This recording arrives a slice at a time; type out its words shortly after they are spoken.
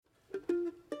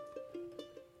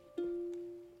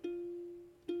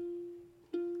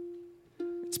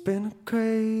been a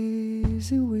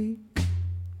crazy week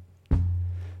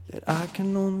that I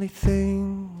can only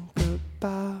think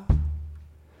about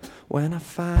when I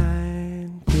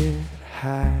find it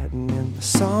hiding in the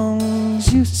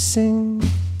songs you sing.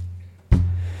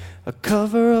 A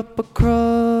cover up, a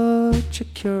crutch, a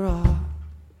cure-all.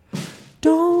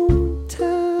 Don't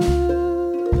tell.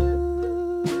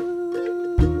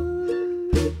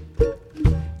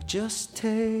 Just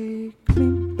take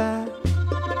me back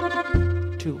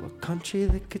to a country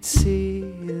that could see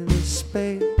the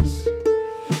space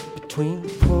between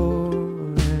pour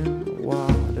and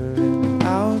water and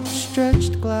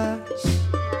outstretched glass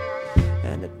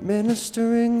and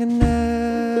administering an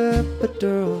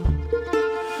epidural.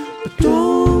 But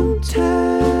don't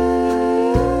tell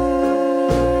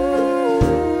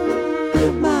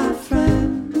my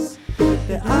friends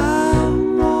that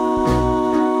I'm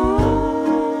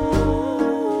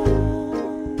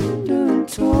wandering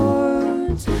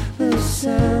towards the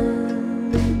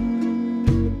center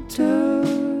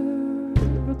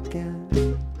again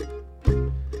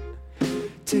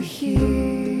to hear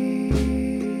you.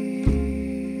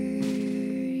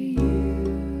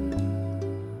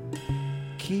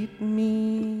 Keep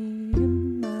me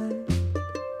in mind,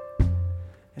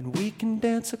 and we can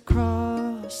dance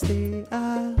across the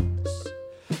aisles.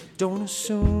 Don't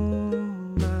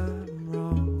assume I'm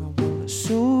wrong, I won't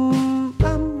assume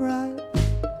I'm right.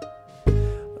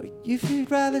 Or if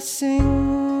you'd rather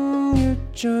sing your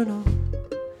journal,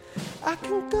 I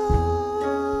can go.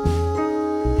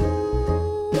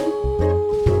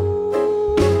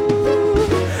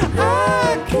 I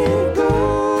can go.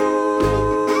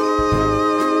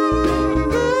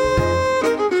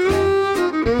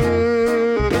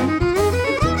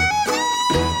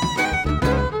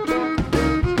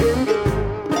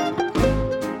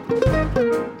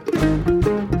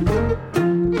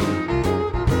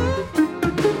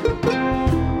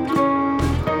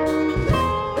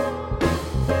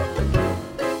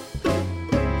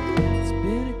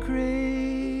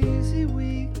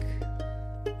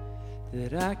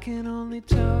 That I can only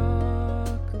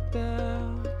talk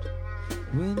about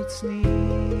when it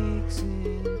sneaks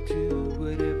into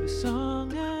whatever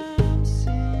song I'm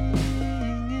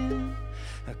singing.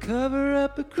 I cover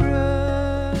up a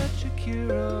crutch, a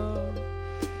cure-all.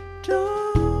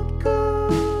 Don't go.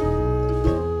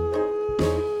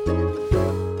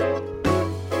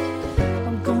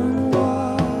 I'm gonna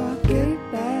walk it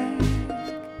back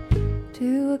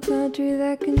to a country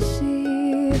that can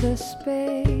see the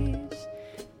space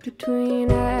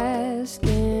between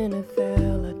asking a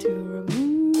fella to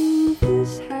remove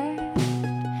his hat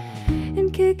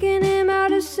and kicking him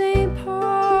out of St.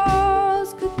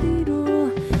 Paul's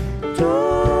Cathedral.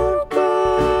 Don't go,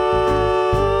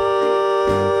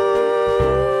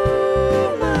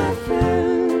 my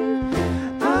friend,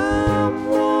 I'm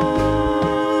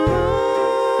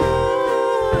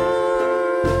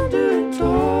wandering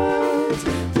towards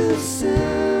the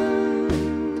center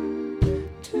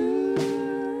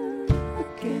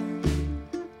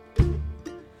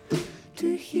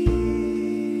to hear you.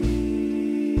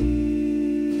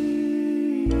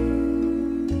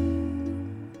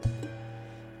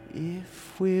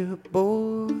 If we're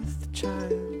both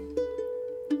child,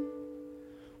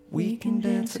 we can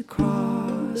dance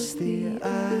across the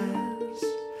aisles.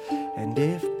 And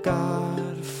if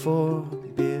God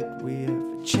forbid we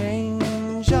ever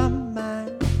change our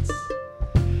minds,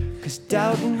 'cause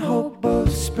doubt and hope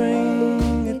both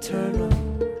spring eternal,